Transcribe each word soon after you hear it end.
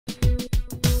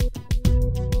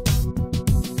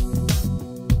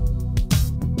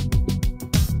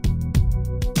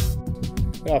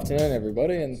Good afternoon,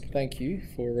 everybody, and thank you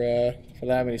for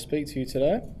allowing me to speak to you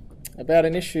today about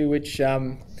an issue which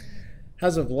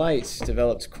has of late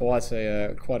developed quite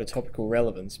a topical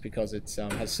relevance because it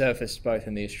has surfaced both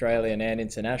in the Australian and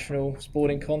international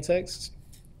sporting contexts,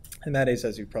 and that is,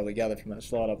 as you've probably gathered from that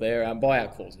slide up there,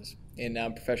 buyout clauses in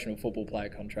professional football player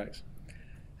contracts.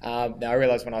 Now, I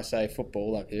realise when I say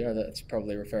football up here, that's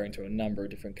probably referring to a number of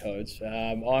different codes.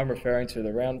 I'm referring to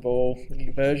the round ball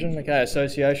version, okay,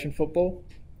 association football,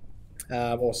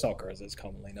 or soccer as it's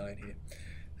commonly known here.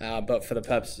 But for the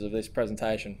purposes of this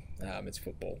presentation, it's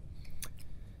football.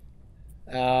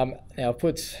 Now, I've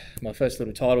put my first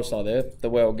little title slide there, the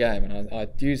world game, and I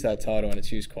use that title and it's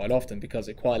used quite often because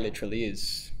it quite literally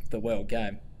is the world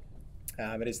game.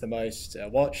 It is the most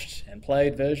watched and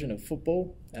played version of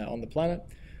football on the planet.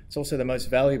 It's also the most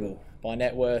valuable by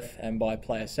net worth and by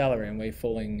player salary, and we're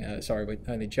we're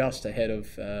only just ahead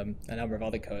of a number of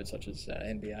other codes such as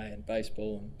NBA and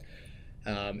baseball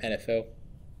and NFL,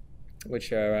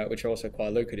 which are also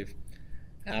quite lucrative.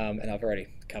 And I've already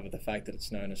covered the fact that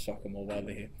it's known as soccer more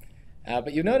widely here.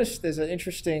 But you'll notice there's an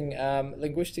interesting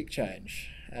linguistic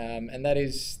change, and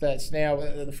that's now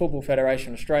the Football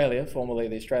Federation of Australia, formerly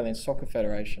the Australian Soccer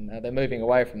Federation. They're moving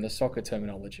away from the soccer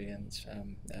terminology and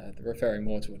they're referring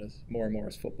more to it as more and more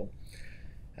as football.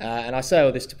 And I say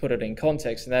all this to put it in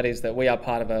context, and that is that we are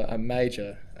part of a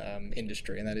major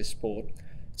industry, and that is sport.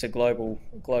 It's a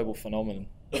global phenomenon.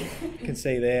 You can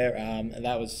see there, and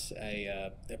that was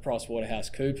a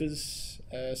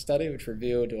PricewaterhouseCoopers study which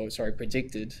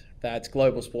predicted that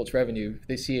global sports revenue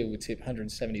this year would tip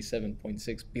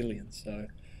 177.6 billion. So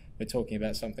we're talking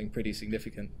about something pretty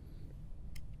significant.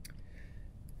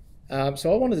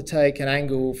 So I wanted to take an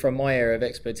angle from my area of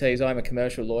expertise. I'm a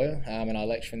commercial lawyer, and I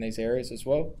lecture in these areas as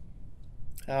well.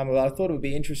 But I thought it would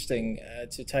be interesting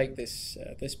to take this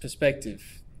perspective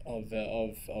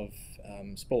of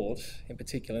sport in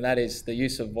particular, and that is the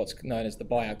use of what's known as the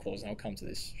buyout clause, and I'll come to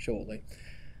this shortly.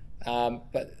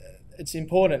 But it's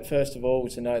important, first of all,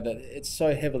 to know that it's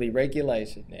so heavily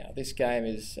regulated now. This game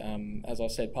is, as I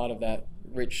said, part of that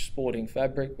rich sporting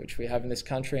fabric which we have in this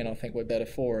country, and I think we're better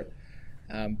for it.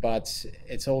 But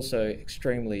it's also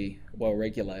extremely well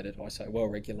regulated. I say well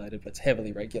regulated, but it's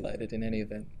heavily regulated in any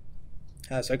event.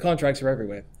 So contracts are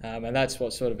everywhere, and that's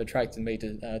what sort of attracted me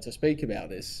to speak about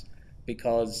this,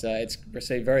 because it's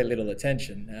received very little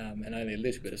attention and only a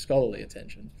little bit of scholarly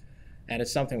attention. And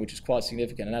it's something which is quite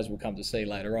significant, and as we'll come to see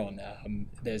later on,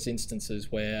 there's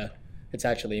instances where it's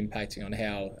actually impacting on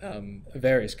how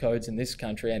various codes in this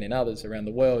country and in others around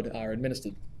the world are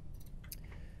administered.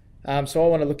 So I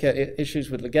want to look at issues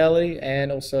with legality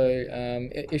and also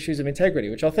issues of integrity,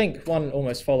 which I think one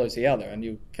almost follows the other, and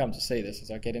you'll come to see this as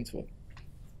I get into it.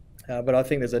 But I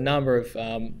think there's a number of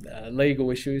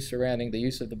legal issues surrounding the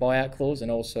use of the buyout clause,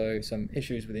 and also some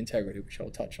issues with integrity, which I'll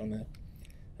touch on there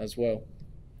as well.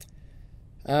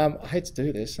 I hate to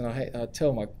do this, and I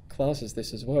tell my classes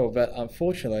this as well, but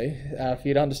unfortunately, for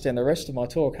you to understand the rest of my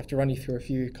talk, I have to run you through a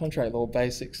few contract law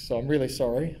basics, so I'm really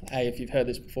sorry, A, if you've heard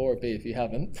this before, or B, if you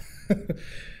haven't.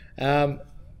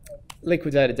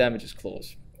 Liquidated damages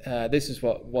clause. This is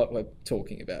what we're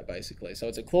talking about, basically. So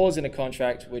it's a clause in a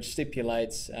contract which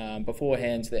stipulates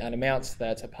beforehand an amount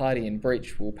that a party in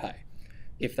breach will pay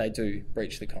if they do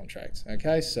breach the contract.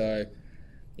 Okay, so,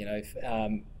 you know,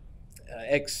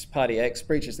 if party X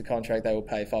breaches the contract, they will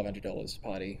pay $500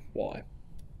 party Y.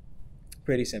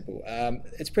 Pretty simple.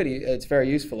 It's very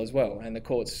useful as well, and the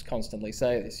courts constantly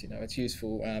say this. You know, it's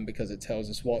useful because it tells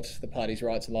us what the party's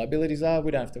rights and liabilities are.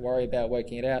 We don't have to worry about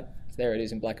working it out. There it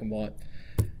is in black and white.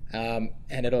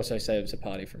 And it also saves a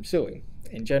party from suing.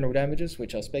 In general damages,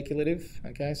 which are speculative,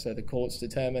 okay, so the courts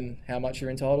determine how much you're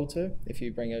entitled to if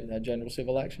you bring a general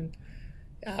civil action.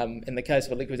 In the case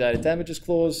of a liquidated damages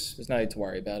clause, there's no need to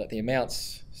worry about it. The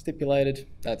amount's stipulated,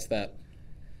 that's that.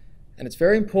 And it's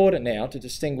very important now to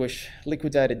distinguish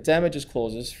liquidated damages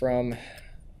clauses from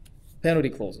penalty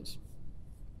clauses.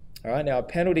 All right, now a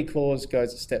penalty clause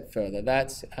goes a step further.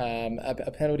 That's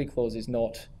a penalty clause is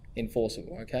not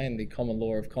enforceable, okay? In the common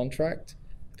law of contract,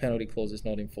 the penalty clause is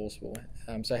not enforceable.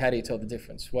 So how do you tell the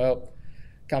difference? Well,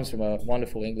 it comes from a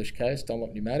wonderful English case,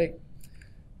 Dunlop Pneumatic.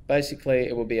 Basically,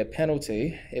 it will be a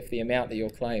penalty if the amount that you're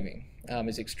claiming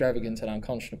is extravagant and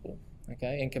unconscionable,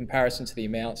 okay, in comparison to the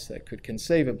amounts that could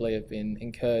conceivably have been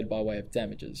incurred by way of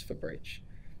damages for breach.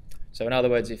 So in other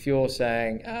words, if you're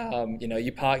saying, you know,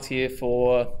 you parked here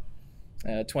for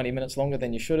 20 minutes longer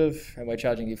than you should have, and we're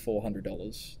charging you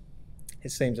 $400, it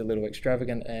seems a little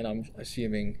extravagant, and I'm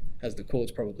assuming, as the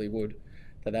courts probably would,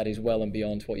 that is well and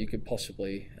beyond what you could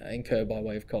possibly incur by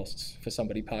way of costs for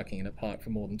somebody parking in a park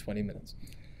for more than 20 minutes.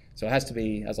 So it has to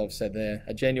be, as I've said there,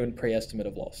 a genuine pre-estimate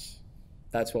of loss.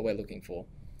 That's what we're looking for.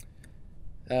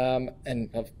 And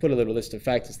I've put a little list of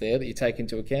factors there that you take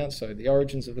into account. So the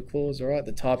origins of the clause, all right,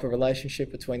 the type of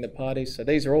relationship between the parties. So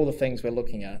these are all the things we're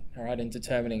looking at, all right, in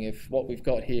determining if what we've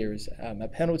got here is a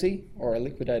penalty or a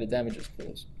liquidated damages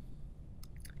clause.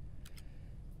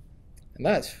 And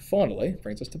that finally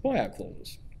brings us to buyout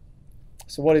clauses.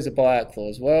 So what is a buyout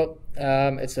clause? Well,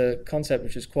 it's a concept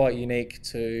which is quite unique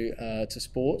to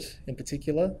sport in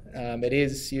particular. It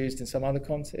is used in some other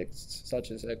contexts, such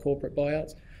as corporate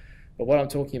buyouts. But what I'm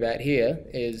talking about here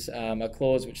is a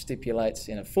clause which stipulates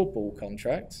in a football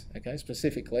contract, okay,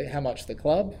 specifically how much the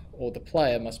club or the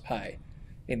player must pay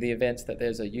in the event that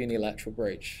there's a unilateral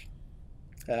breach.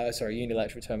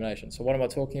 Unilateral termination. So what am I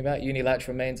talking about?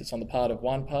 Unilateral means it's on the part of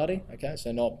one party, okay,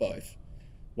 so not both.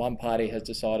 One party has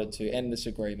decided to end this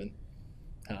agreement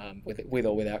with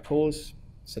or without cause,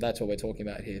 so that's what we're talking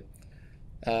about here.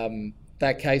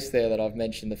 That case there that I've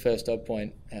mentioned, the first dot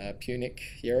point, Punic,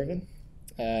 Yerevan,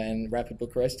 and Rapid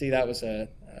Bucharesti, that was the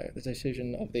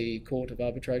decision of the Court of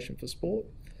Arbitration for Sport.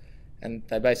 And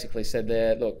they basically said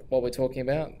there, look, what we're talking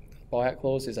about, buyout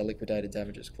clause, is a liquidated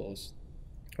damages clause,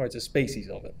 or it's a species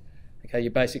of it. Okay,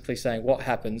 you're basically saying what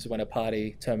happens when a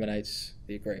party terminates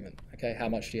the agreement. Okay, how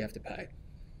much do you have to pay?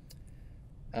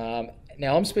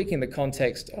 Now, I'm speaking in the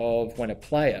context of when a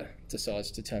player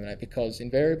decides to terminate, because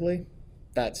invariably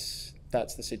that's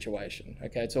the situation.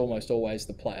 Okay, it's almost always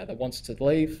the player that wants to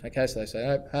leave. Okay, so they say,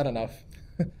 oh, had enough,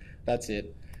 that's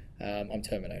it, I'm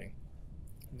terminating.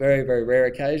 Very, very rare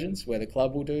occasions where the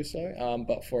club will do so,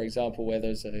 but for example, where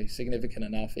there's a significant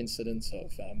enough incidence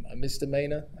of a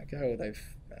misdemeanor, okay, or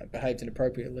they've behaved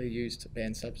inappropriately, used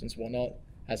banned substance, whatnot,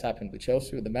 as happened with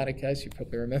Chelsea with the Matter case, you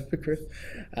probably remember, Chris.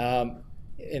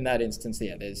 In that instance,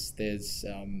 yeah, there's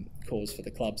cause for the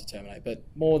club to terminate, but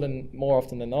more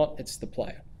often than not, it's the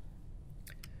player.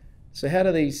 So how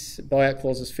do these buyout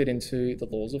clauses fit into the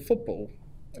laws of football?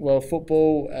 Well,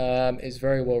 football is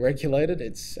very well regulated.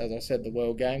 It's, as I said, the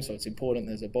world game, so it's important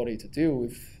there's a body to deal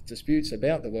with disputes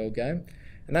about the world game,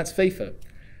 and that's FIFA. I'm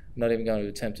not even going to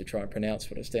attempt to try and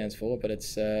pronounce what it stands for, but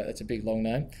it's a big long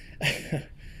name.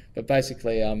 But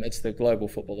basically, it's the Global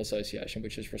Football Association,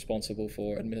 which is responsible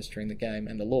for administering the game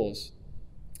and the laws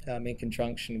in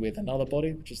conjunction with another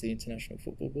body, which is the International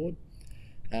Football Board.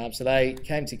 So they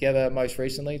came together most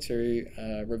recently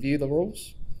to review the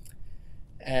rules.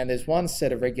 And there's one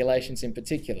set of regulations in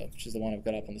particular, which is the one I've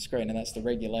got up on the screen, and that's the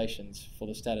regulations for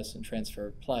the status and transfer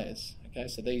of players. Okay,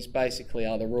 so these basically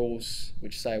are the rules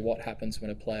which say what happens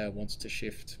when a player wants to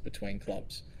shift between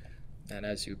clubs. And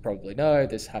as you probably know,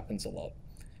 this happens a lot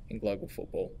in global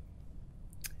football.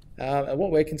 And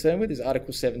what we're concerned with is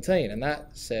Article 17, and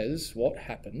that says what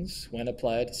happens when a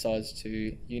player decides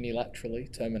to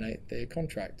unilaterally terminate their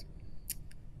contract.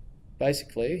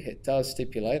 Basically, it does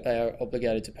stipulate they are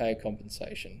obligated to pay a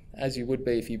compensation, as you would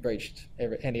be if you breached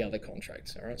any other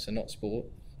contracts, all right? So not sport,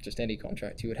 just any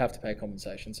contract, you would have to pay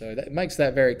compensation. So that makes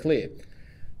that very clear.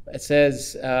 It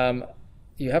says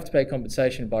you have to pay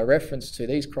compensation by reference to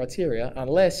these criteria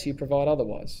unless you provide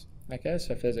otherwise. Okay,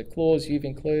 so if there's a clause you've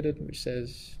included which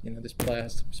says, you know, this player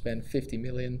has to spend 50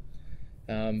 million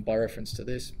by reference to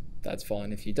this, that's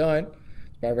fine. If you don't,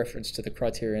 it's by reference to the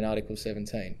criteria in Article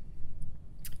 17.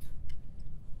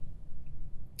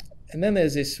 And then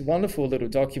there's this wonderful little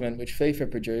document which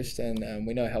FIFA produced, and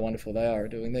we know how wonderful they are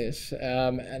at doing this,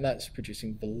 and that's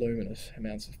producing voluminous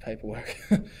amounts of paperwork.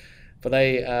 But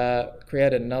they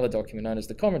created another document known as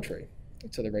the commentary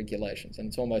to the regulations, and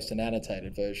it's almost an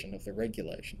annotated version of the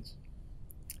regulations.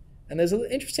 And there's an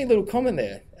interesting little comment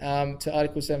there to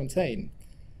Article 17,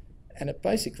 and it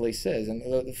basically says, and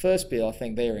the first bit I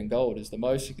think there in gold is the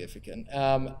most significant,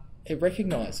 it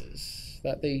recognises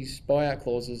that these buyout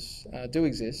clauses do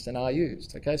exist and are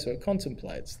used. Okay, so it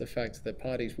contemplates the fact that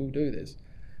parties will do this,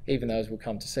 even though, as we'll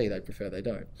come to see, they prefer they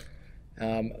don't.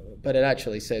 But it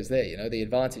actually says there, you know, the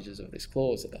advantages of this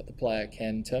clause are that the player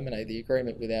can terminate the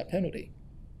agreement without penalty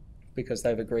because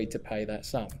they've agreed to pay that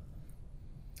sum.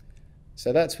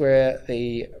 So that's where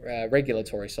the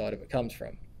regulatory side of it comes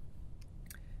from.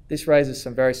 This raises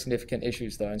some very significant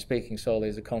issues, though, and speaking solely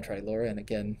as a contract lawyer, and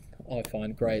again, I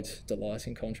find great delight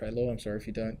in contract law, I'm sorry if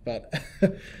you don't, but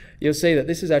you'll see that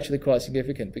this is actually quite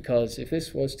significant, because if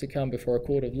this was to come before a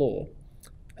court of law,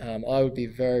 I would be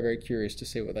very, very curious to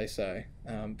see what they say,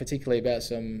 particularly about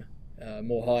some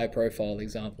more high profile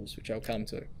examples, which I'll come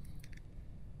to.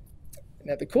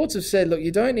 Now, the courts have said, look,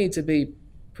 you don't need to be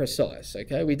precise,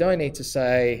 okay? We don't need to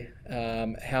say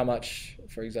how much,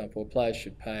 for example, players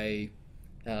should pay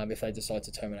if they decide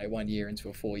to terminate 1 year into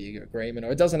a 4-year agreement,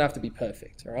 or it doesn't have to be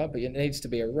perfect, all right? But it needs to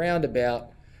be a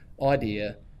roundabout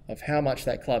idea of how much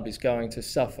that club is going to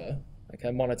suffer, okay,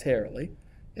 monetarily,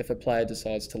 if a player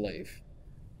decides to leave.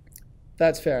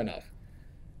 That's fair enough.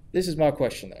 This is my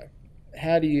question though.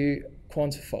 How do you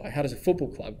quantify, how does a football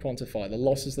club quantify the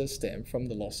losses that stem from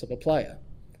the loss of a player?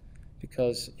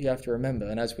 Because you have to remember,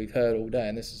 and as we've heard all day,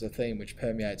 and this is a theme which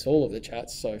permeates all of the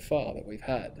chats so far that we've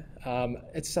had,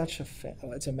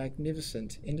 it's a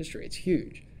magnificent industry. It's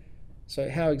huge. So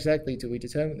how exactly do we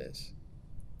determine this?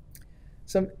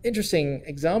 Some interesting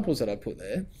examples that I put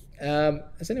there.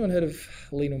 Has anyone heard of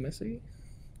Lionel Messi?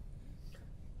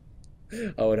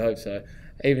 I would hope so.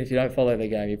 Even if you don't follow the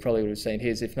game, you probably would have seen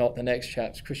his. If not, the next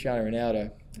chap's Cristiano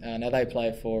Ronaldo. Now they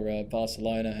play for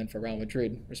Barcelona and for Real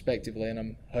Madrid, respectively, and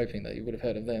I'm hoping that you would have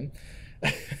heard of them.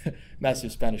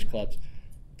 Massive Spanish clubs.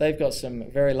 They've got some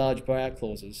very large buyout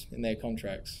clauses in their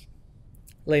contracts.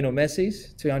 Lionel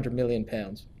Messi's, £200 million.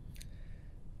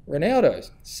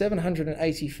 Ronaldo's,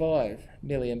 £785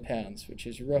 million, which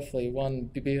is roughly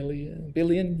 €1 billion,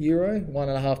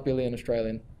 €1.5 billion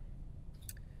Australian.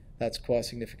 That's quite a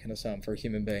significant sum for a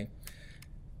human being.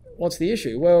 What's the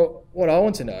issue? Well, what I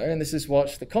want to know, and this is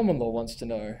what the common law wants to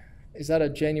know, is that a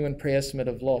genuine pre-estimate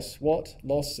of loss? What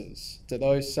losses do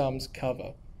those sums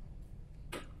cover?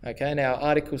 Okay, now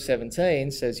Article 17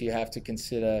 says you have to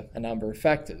consider a number of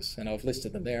factors, and I've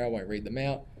listed them there, I won't read them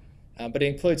out. But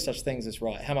it includes such things as,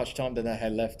 right, how much time do they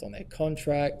have left on their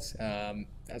contract?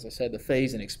 As I said, the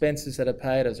fees and expenses that are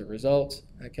paid as a result,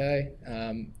 okay?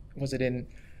 Was it in...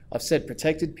 I've said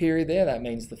protected period there. That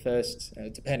means the first,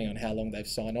 depending on how long they've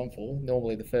signed on for,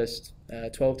 normally the first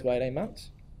 12 to 18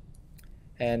 months,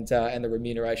 and the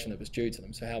remuneration that was due to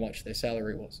them, so how much their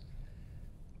salary was.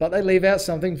 But they leave out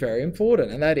something very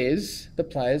important, and that is the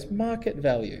player's market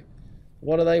value.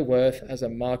 What are they worth as a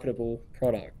marketable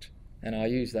product? And I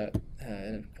use that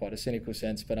in quite a cynical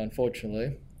sense, but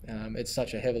unfortunately, it's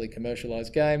such a heavily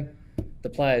commercialised game. The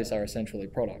players are essentially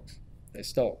products. They're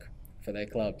stock for their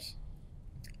clubs.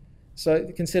 So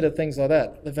consider things like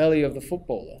that. The value of the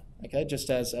footballer, okay, just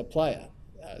as a player,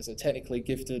 as a technically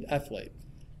gifted athlete,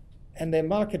 and their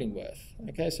marketing worth.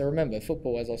 Okay, so remember,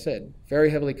 football, as I said,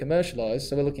 very heavily commercialised.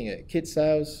 So we're looking at kit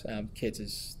sales. Kits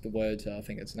is the word, I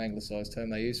think it's an anglicised term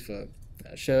they use for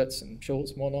shirts and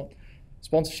shorts and whatnot.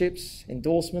 Sponsorships,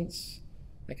 endorsements.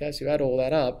 Okay, so you add all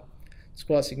that up, it's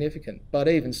quite significant. But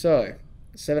even so,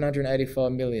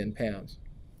 £785 million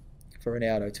for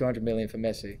Ronaldo, $200 million for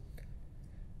Messi.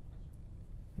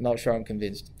 I'm not sure I'm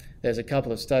convinced. There's a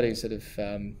couple of studies that have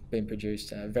been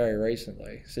produced very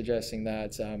recently suggesting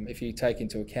that if you take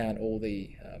into account all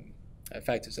the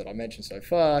factors that I mentioned so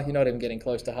far, you're not even getting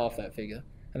close to half that figure.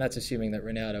 And that's assuming that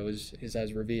Ronaldo is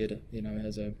as revered, you know,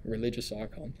 as a religious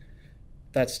icon.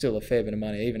 That's still a fair bit of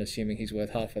money, even assuming he's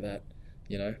worth half of that.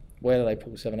 You know, where do they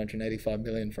pull $785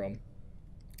 million from? I'm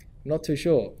not too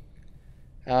sure.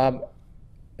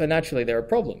 But naturally, there are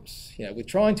problems, you know, with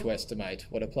trying to estimate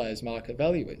what a player's market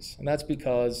value is, and that's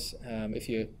because if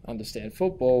you understand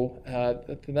football,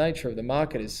 the nature of the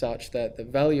market is such that the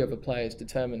value of a player is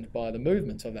determined by the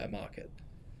movement of that market.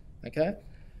 Okay,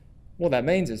 what that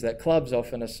means is that clubs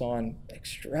often assign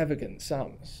extravagant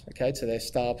sums, okay, to their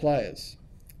star players.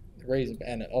 The reason,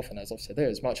 and often, as I've said there,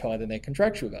 is much higher than their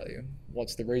contractual value.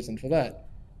 What's the reason for that?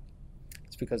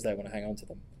 It's because they want to hang on to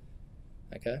them.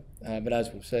 Okay, but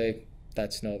as we'll see,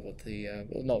 that's not what the,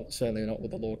 certainly not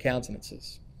what the law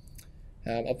countenances.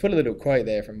 I'll put a little quote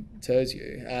there from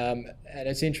Terziu, and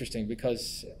it's interesting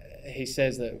because he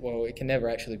says that, well, it can never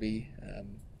actually be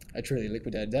a truly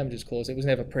liquidated damages clause. It was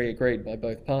never pre-agreed by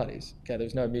both parties. Okay, there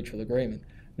was no mutual agreement.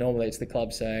 Normally it's the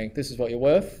club saying, this is what you're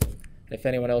worth, and if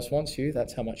anyone else wants you,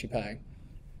 that's how much you're paying.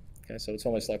 Okay, so it's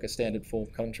almost like a standard form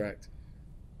contract.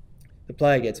 The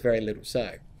player gets very little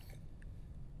say.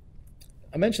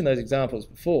 I mentioned those examples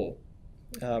before.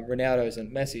 Ronaldo's and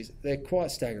Messi's, they're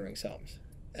quite staggering sums.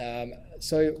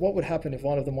 So what would happen if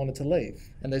one of them wanted to leave?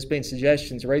 And there's been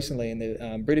suggestions recently in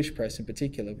the British press in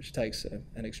particular, which takes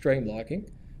an extreme liking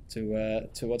to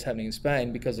what's happening in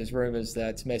Spain, because there's rumours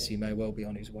that Messi may well be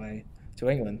on his way to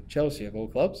England, Chelsea of all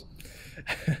clubs,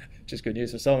 which is good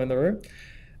news for someone in the room.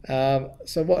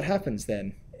 So what happens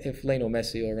then if Lionel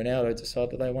Messi or Ronaldo decide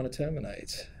that they want to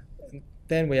terminate?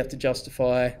 Then we have to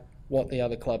justify what the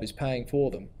other club is paying for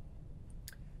them.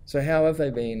 So how have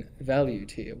they been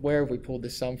valued here? Where have we pulled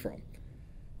this sum from?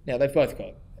 Now, they've both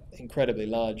got incredibly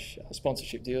large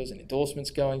sponsorship deals and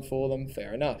endorsements going for them,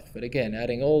 fair enough. But again,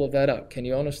 adding all of that up, can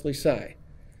you honestly say,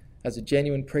 as a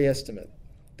genuine pre-estimate,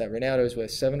 that Ronaldo is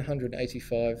worth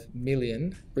 785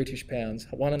 million British pounds,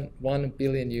 1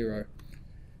 billion euro?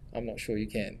 I'm not sure you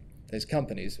can. There's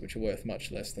companies which are worth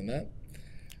much less than that.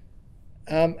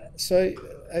 So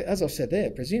as I've said there,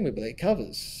 presumably it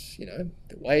covers, the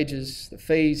wages, the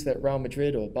fees that Real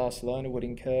Madrid or Barcelona would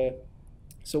incur.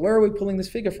 So where are we pulling this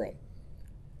figure from?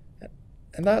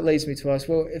 And that leads me to ask,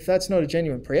 well, if that's not a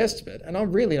genuine pre-estimate, and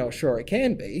I'm really not sure it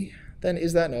can be, then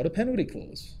is that not a penalty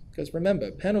clause? Because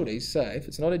remember, penalties say if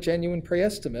it's not a genuine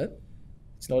pre-estimate,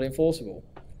 it's not enforceable.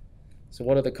 So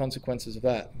what are the consequences of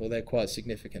that? Well, they're quite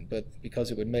significant, but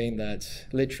because it would mean that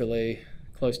literally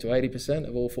close to 80%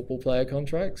 of all football player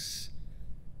contracts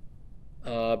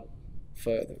are,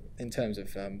 in terms of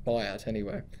buyout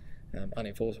anyway,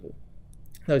 unenforceable.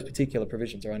 Those particular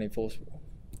provisions are unenforceable.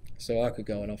 So I could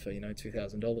go and offer,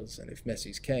 $2,000, and if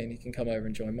Messi's keen, he can come over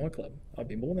and join my club. I'd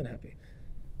be more than happy.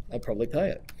 I'd probably pay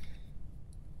it.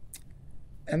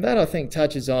 And that, I think,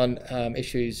 touches on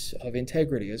issues of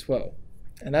integrity as well.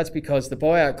 And that's because the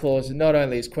buyout clause not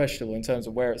only is questionable in terms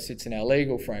of where it sits in our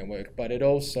legal framework, but it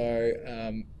also,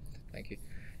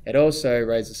 it also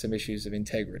raises some issues of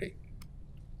integrity.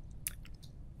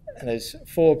 And there's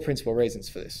 4 principal reasons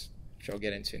for this, which I'll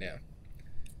get into now.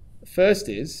 The first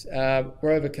is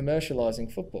we're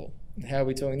over-commercialising football. And how are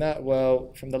we doing that?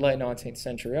 Well, from the late 19th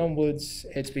century onwards,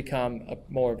 it's become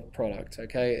more of a product,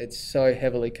 okay? It's so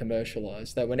heavily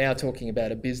commercialised that we're now talking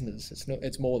about a business.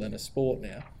 It's more than a sport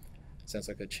now. Sounds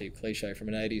like a cheap cliche from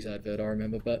an 80s advert, I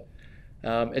remember, but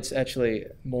it's actually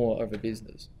more of a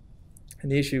business.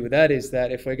 And the issue with that is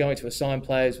that if we're going to assign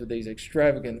players with these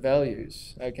extravagant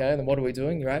values, okay, then what are we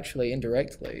doing? You're actually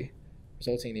indirectly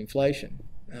resulting in inflation.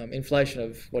 Inflation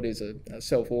of what is a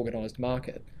self-organised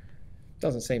market.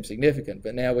 Doesn't seem significant,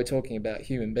 but now we're talking about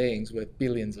human beings worth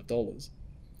billions of dollars.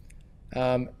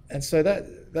 And so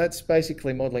that's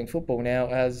basically modelling football now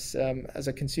as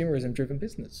a consumerism-driven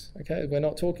business. Okay, we're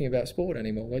not talking about sport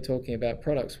anymore. We're talking about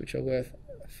products which are worth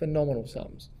phenomenal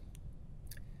sums.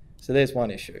 So there's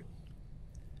one issue.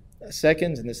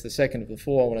 Second, and this is the second of the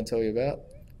 4 I want to tell you about,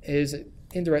 is it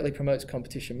indirectly promotes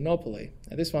competition monopoly.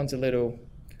 Now this one's a little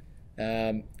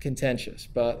contentious,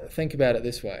 but think about it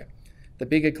this way. The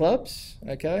bigger clubs,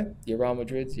 okay, your Real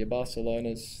Madrids, your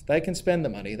Barcelonas, they can spend the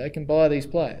money, they can buy these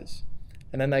players,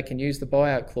 and then they can use the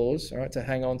buyout clause, all right, to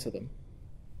hang on to them.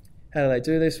 How do they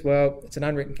do this? Well, it's an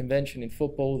unwritten convention in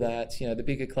football that, the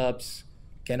bigger clubs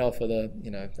can offer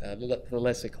the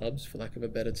lesser clubs, for lack of a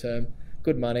better term,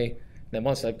 good money. And then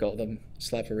once they've got them,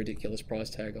 slap a ridiculous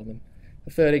price tag on them.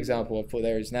 The third example I've put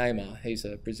there is Neymar. He's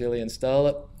a Brazilian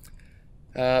starlet.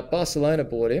 Barcelona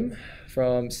bought him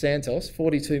from Santos,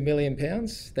 £42 million,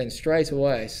 then straight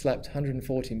away slapped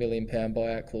 £140 million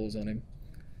buyout clause on him.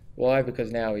 Why? Because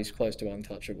now he's close to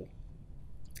untouchable.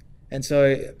 And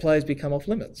so players become off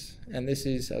limits. And this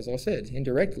is, as I said,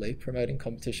 indirectly promoting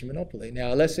competition monopoly.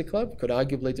 Now, a lesser club could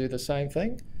arguably do the same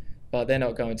thing, but they're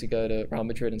not going to go to Real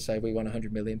Madrid and say, we want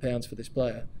 £100 million for this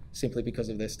player, simply because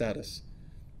of their status.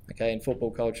 Okay, in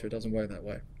football culture, it doesn't work that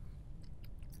way.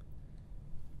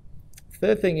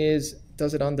 Third thing is,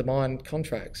 does it undermine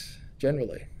contracts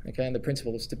generally? Okay, and the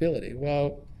principle of stability.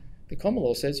 Well, the common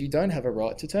law says you don't have a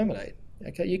right to terminate.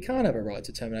 Okay, you can't have a right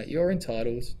to terminate. You're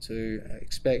entitled to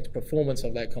expect performance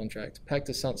of that contract.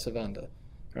 Pacta sunt servanda,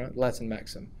 right? Latin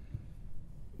maxim.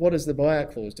 What does the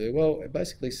buyout clause do? Well, it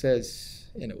basically says,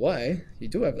 in a way, you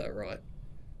do have that right.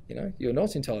 You're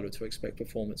not entitled to expect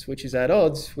performance, which is at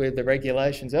odds with the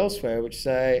regulations elsewhere, which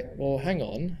say, well, hang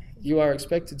on, you are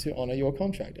expected to honour your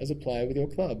contract as a player with your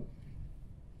club.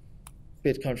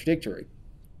 Bit contradictory.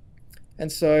 And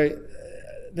so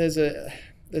there's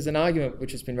an argument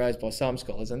which has been raised by some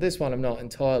scholars, and this one I'm not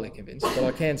entirely convinced, but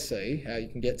I can see how you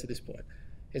can get to this point,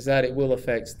 is that it will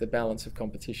affect the balance of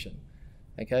competition.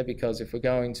 Okay, because if we're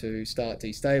going to start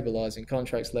destabilising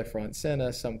contracts left, right and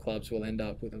centre, some clubs will end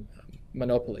up with a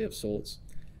monopoly of sorts.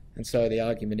 And so the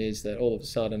argument is that all of a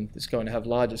sudden it's going to have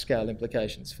larger scale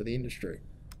implications for the industry.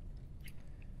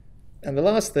 And the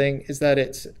last thing is that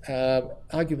it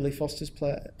arguably fosters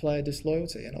player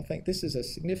disloyalty. And I think this is a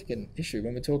significant issue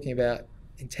when we're talking about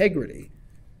integrity.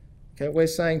 Okay, we're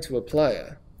saying to a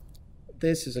player,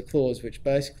 this is a clause which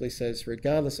basically says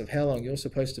regardless of how long you're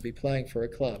supposed to be playing for a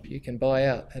club, you can buy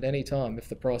out at any time if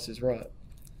the price is right.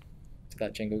 Did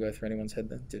that jingle go through anyone's head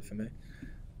then? It did for me.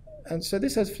 And so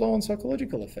this has flow-on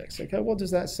psychological effects. Okay, what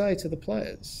does that say to the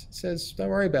players? It says, don't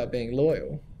worry about being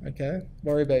loyal, okay?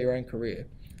 Worry about your own career.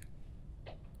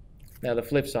 Now, the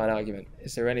flip side argument,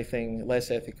 is there anything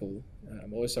less ethical,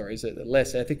 is it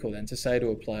less ethical than to say to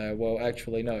a player, well,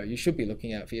 actually, no, you should be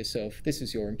looking out for yourself. This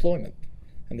is your employment.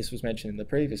 And this was mentioned in the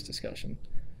previous discussion.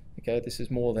 Okay, this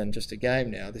is more than just a game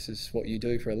now. This is what you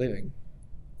do for a living.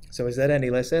 So is that any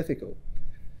less ethical?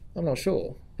 I'm not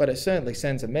sure, but it certainly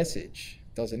sends a message,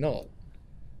 does it not?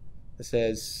 It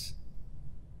says,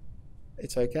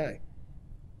 it's okay.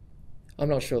 I'm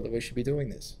not sure that we should be doing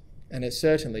this. And it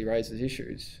certainly raises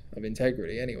issues of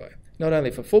integrity anyway, not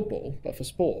only for football, but for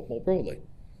sport more broadly.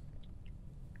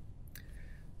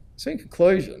 So in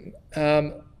conclusion,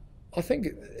 I think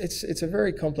it's a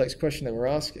very complex question that we're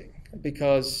asking,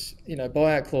 because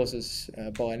buyout clauses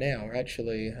by now are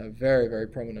actually a very, very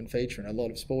prominent feature in a lot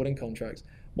of sporting contracts,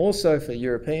 more so for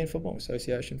European football,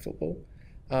 association football,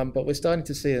 but we're starting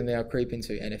to see them now creep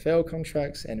into NFL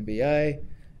contracts, NBA.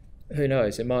 Who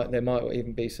knows? There might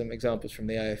even be some examples from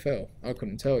the AFL. I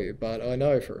couldn't tell you, but I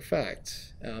know for a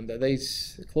fact that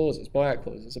these clauses, buyout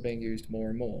clauses, are being used more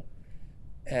and more.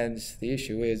 And the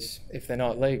issue is, if they're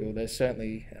not legal, they're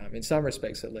certainly, in some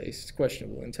respects at least,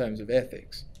 questionable in terms of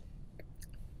ethics.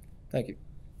 Thank you.